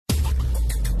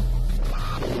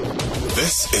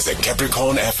This is a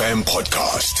Capricorn FM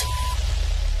podcast.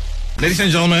 Ladies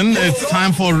and gentlemen, it's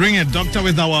time for Ring It Doctor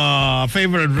with our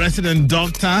favorite resident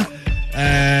doctor,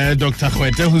 Dr.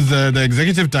 Kgoete, who's the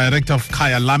executive director of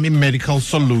Khayalami Medical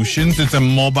Solutions. It's a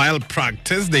mobile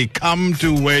practice. They come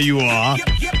to where you are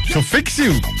to fix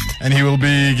you. And he will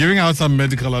be giving out some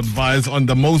medical advice on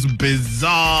the most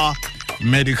bizarre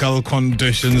medical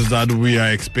conditions that we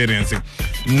are experiencing.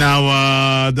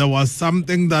 Now, there was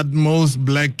something that most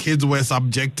black kids were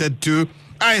subjected to.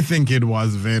 I think it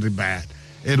was very bad.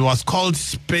 It was called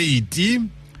spady.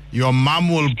 Your mom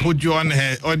will put you on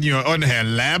her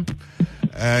lap.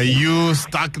 You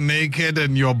stuck naked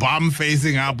and your bum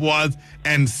facing upwards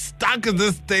and stuck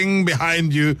this thing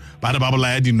behind you.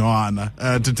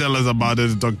 To tell us about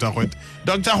it, Dr. Kgoete.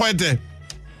 Dr. Kgoete.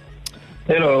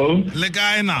 Hello.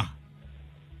 Legaina.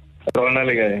 All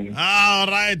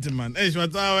right, man.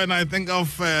 When I think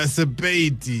of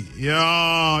spady.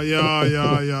 Yeah.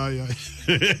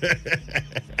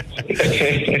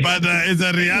 But it's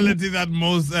a reality that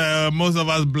most of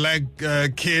us black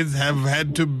kids have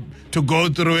had to go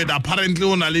through it. Apparently,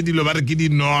 what is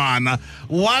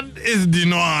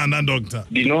Dinogana, doctor?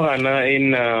 Dinogana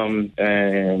in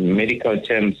medical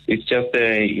terms, it's just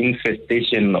an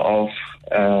infestation of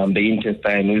the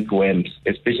intestine with worms,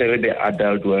 especially the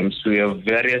adult worms. We have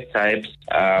various types.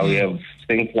 We have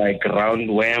things like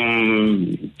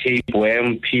roundworm,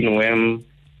 tapeworm, pinworm.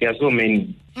 There are so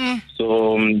many.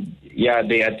 So,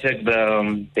 they attack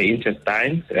the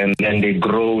intestines and then they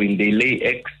lay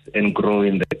eggs and grow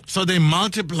in them. So they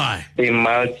multiply? They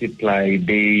multiply.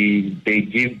 They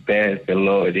give birth a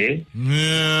lot, eh?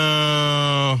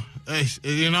 Yeah.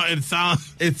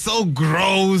 It's so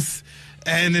gross.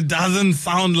 And it doesn't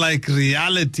sound like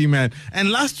reality, man.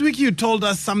 And last week you told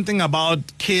us something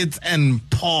about kids and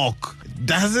pork.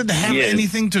 Does it have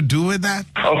anything to do with that?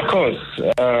 Of course.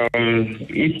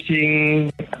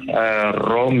 Eating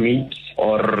raw meat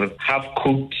or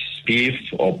half-cooked beef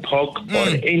or pork or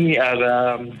any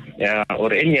other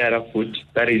food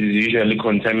that is usually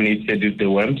contaminated with the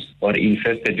worms or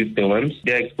infested with the worms,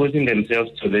 they're exposing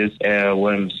themselves to these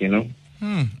worms,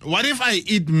 What if I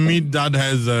eat meat that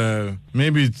has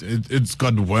maybe it's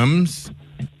got worms,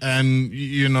 and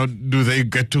do they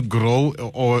get to grow,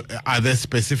 or are there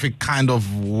specific kind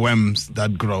of worms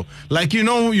that grow? Like your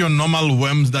normal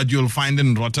worms that you'll find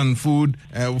in rotten food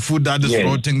that is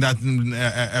rotting. That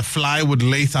a fly would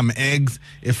lay some eggs.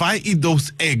 If I eat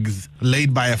those eggs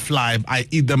laid by a fly, I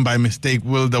eat them by mistake.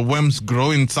 Will the worms grow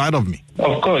inside of me?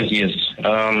 Of course, yes.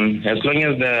 As long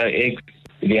as the eggs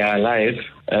they are alive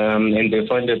and they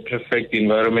find a perfect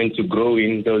environment to grow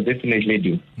in, they'll definitely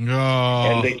do. Oh.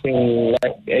 And they can,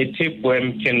 a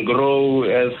tapeworm can grow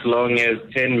as long as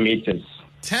 10 meters.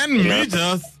 10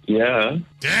 meters? Yeah.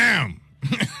 Damn.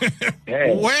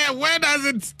 Yeah. Where does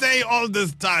it stay all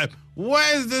this time?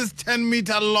 Where is this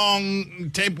 10-meter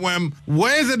long tapeworm?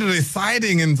 Where is it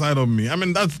residing inside of me? I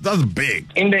mean, that's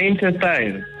big. In the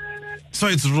intestine. So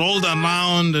it's rolled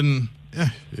around and...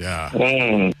 Yeah.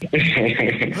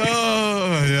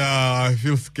 I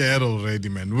feel scared already,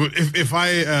 man. If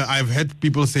I've heard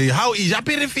people say, how is your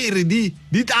periphery?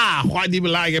 Why do you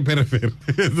like a periphery?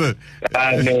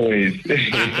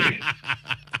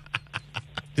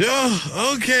 No.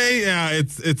 Okay. Yeah,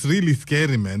 it's really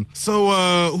scary, man. So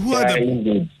who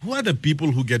are the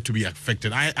people who get to be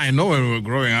affected? I know when we were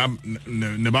growing up,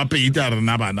 but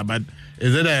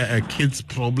is it a kid's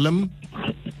problem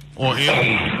or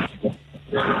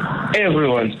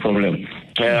everyone's problem?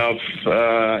 Of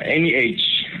any age,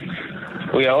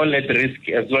 we are all at risk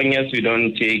as long as we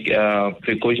don't take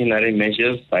precautionary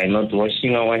measures by not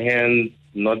washing our hands,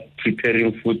 not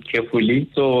preparing food carefully.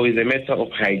 So it's a matter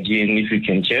of hygiene, if you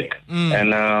can check.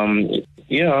 And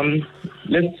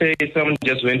let's say someone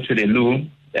just went to the loo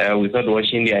without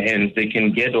washing their hands, they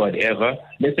can get whatever.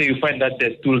 Let's say you find that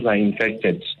their stools are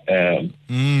infected, and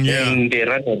they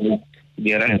run a risk.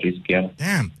 Yeah.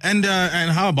 Damn. And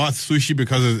how about sushi,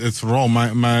 because it's raw?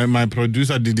 My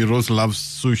producer Didi Rose loves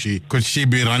sushi. Could she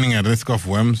be running a risk of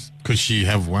worms? Could she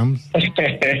have worms? Those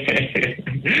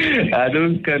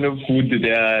kind of food,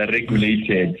 they are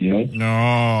regulated,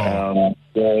 No.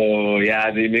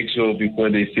 They make sure before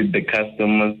they feed the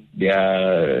customers, they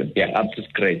are up to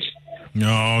scratch.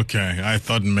 No, okay. I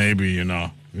thought maybe,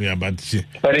 Yeah, but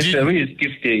it's a risk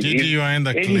if they Didi, you are in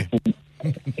the clinic.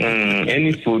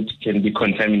 Any food can be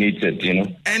contaminated,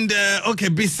 And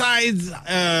besides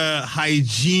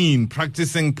hygiene,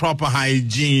 practicing proper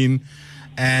hygiene,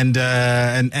 and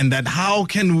that, how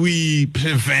can we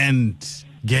prevent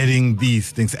getting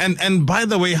these things. And by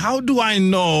the way, how do I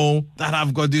know that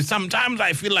I've got this? Sometimes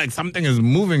I feel like something is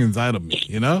moving inside of me,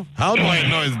 How do I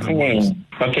know it's the worms?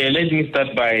 Okay, let me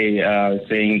start by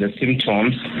saying the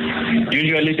symptoms.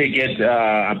 Usually they get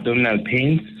abdominal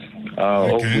pains,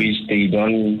 of which they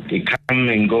come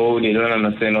and go, they don't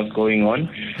understand what's going on.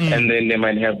 And then they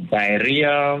might have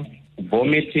diarrhea,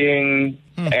 vomiting,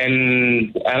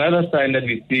 and another sign that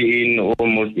we see in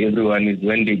almost everyone is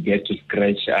when they get to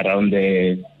scratch around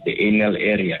the anal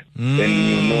area. Then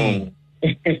you know.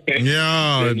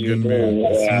 Yeah, it can be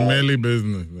smelly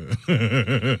business.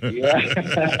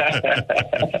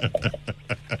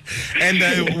 And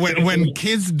when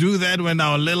kids do that, when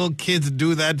our little kids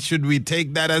do that, should we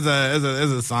take that as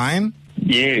a sign?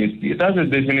 Yes, that's a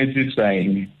definitive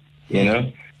sign,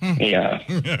 Yeah.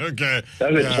 Okay.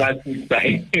 That's a classic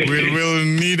sign. We'll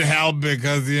need help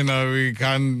because, we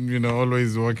can't,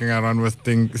 always walking around with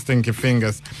stinky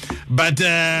fingers. But...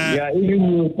 even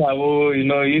you, Thabo,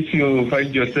 if you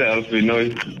find yourself,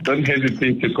 don't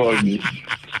hesitate to call me.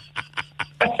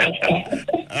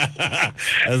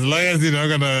 As long as you're not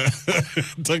going to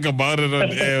talk about it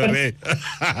on air.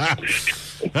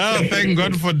 Oh, thank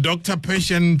God for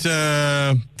doctor-patient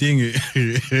private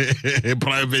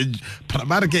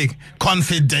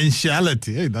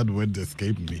confidentiality. Hey, that word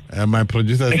escaped me. My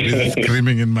producer is busy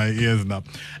screaming in my ears now.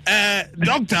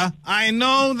 Doctor, I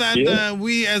know that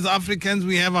we as Africans,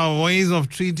 we have our ways of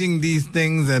treating these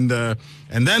things, and then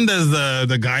there's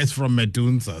the guys from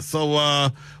Medunsa.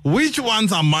 So which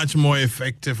ones are much more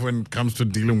effective when it comes to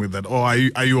dealing with that? Or are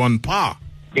you on par?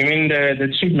 You mean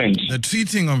the treatment? The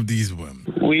treating of these worms.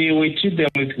 We treat them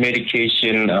with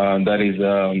medication that is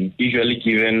usually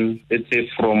given, let's say,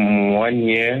 from 1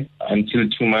 year until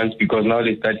 2 months, because now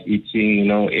they start eating,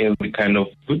 every kind of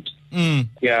food.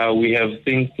 Yeah, we have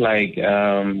things like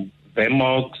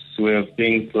Vemox, we have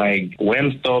things like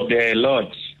worm stop. There are a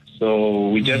lot. So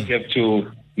we just have to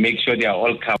make sure they are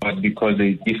all covered because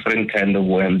there's different kind of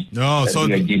worms. Oh, so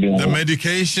the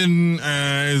medication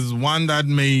is one that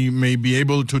may be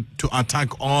able to attack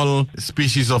all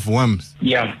species of worms.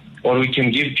 Yeah, or we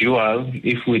can give dual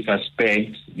if we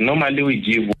suspect. Normally we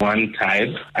give one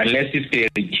type, unless if they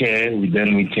recur,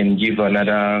 then we can give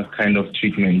another kind of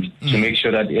treatment to make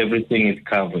sure that everything is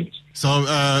covered. So,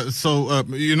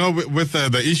 with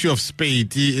the issue of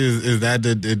spate is that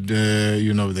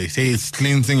they say it's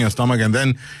cleansing your stomach and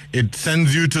then it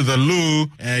sends you to the loo.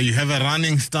 You have a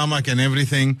running stomach and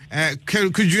everything.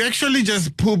 Could you actually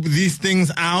just poop these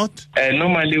things out?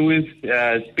 Normally with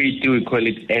spate we call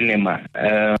it enema.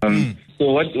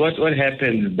 So what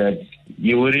happens is that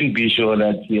you wouldn't be sure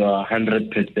that you are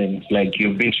 100%, like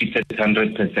you've been treated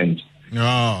 100%.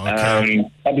 Oh, okay.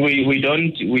 But we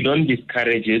don't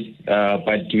discourage it,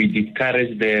 but we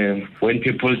discourage when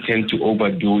people tend to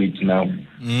overdo it now.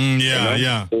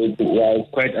 Yeah. So it's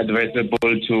quite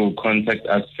advisable to contact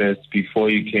us first before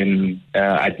you can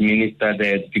administer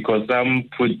that, because some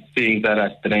put things that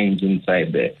are strange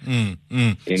inside there.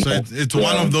 So it's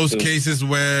one of those cases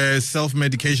where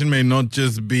self-medication may not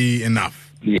just be enough.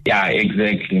 Yeah,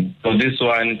 exactly. So this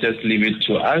one, just leave it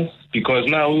to us, because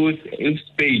now with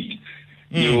spade,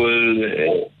 you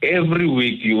will every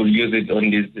week you will use it on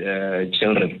these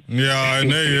children. Yeah, I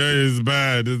know. It's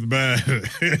bad.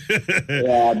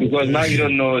 Yeah, because now you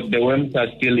don't know, the worms are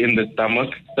still in the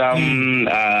stomach. Some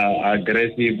are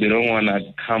aggressive; they don't want to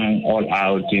come all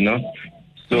out.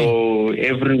 So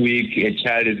every week a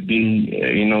child is being,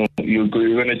 you're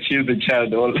going to chill the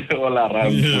child all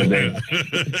around for them.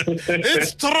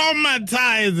 It's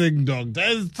traumatizing, doctor.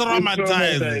 It's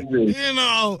traumatizing.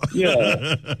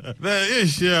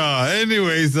 Yeah.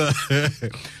 Anyways,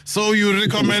 so you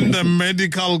recommend the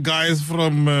medical guys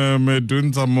from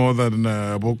Medunsa more than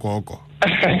Bokoko?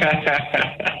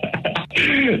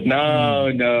 No.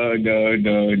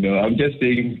 I'm just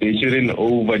saying they shouldn't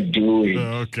overdo it.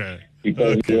 Okay.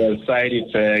 Because there are side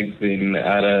effects and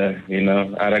other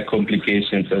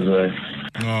complications as well.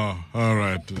 Oh, all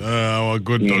right. Our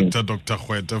good doctor, Dr.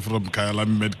 Kgoete from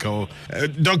Khayalami Medical.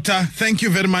 Doctor, thank you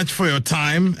very much for your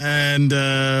time, and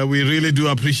we really do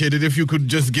appreciate it. If you could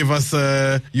just give us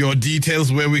your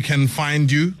details where we can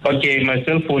find you. Okay, my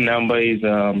cell phone number is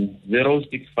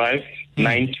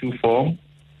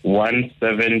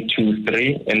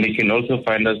 065-924-1723, and they can also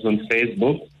find us on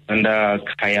Facebook under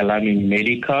Khayalami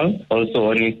Medical,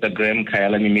 also on Instagram,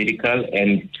 Khayalami Medical,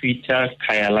 and Twitter,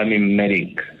 Khayalami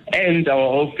Medic. And our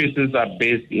offices are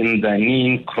based in the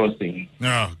Nin Crossing.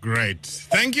 Oh, great.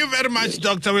 Thank you very much,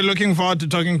 Doctor. We're looking forward to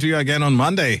talking to you again on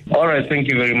Monday. All right, thank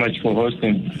you very much for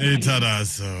hosting. Hey,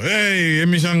 Tadaso. Hey,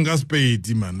 emishangas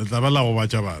peiti, man. You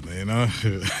know?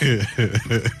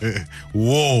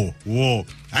 Whoa.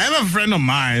 I have a friend of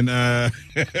mine.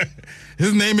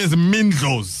 His name is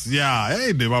Mindlos. Yeah.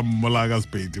 Hey,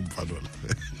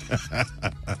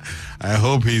 I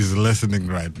hope he's listening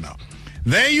right now.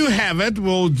 There you have it.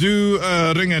 We'll do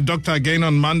Ring a Doctor again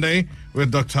on Monday with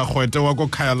Dr. Kgoete wa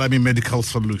Khayalami Medical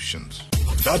Solutions.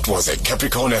 That was a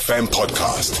Capricorn FM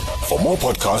podcast. For more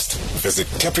podcasts, visit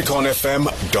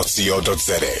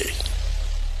capricornfm.co.za.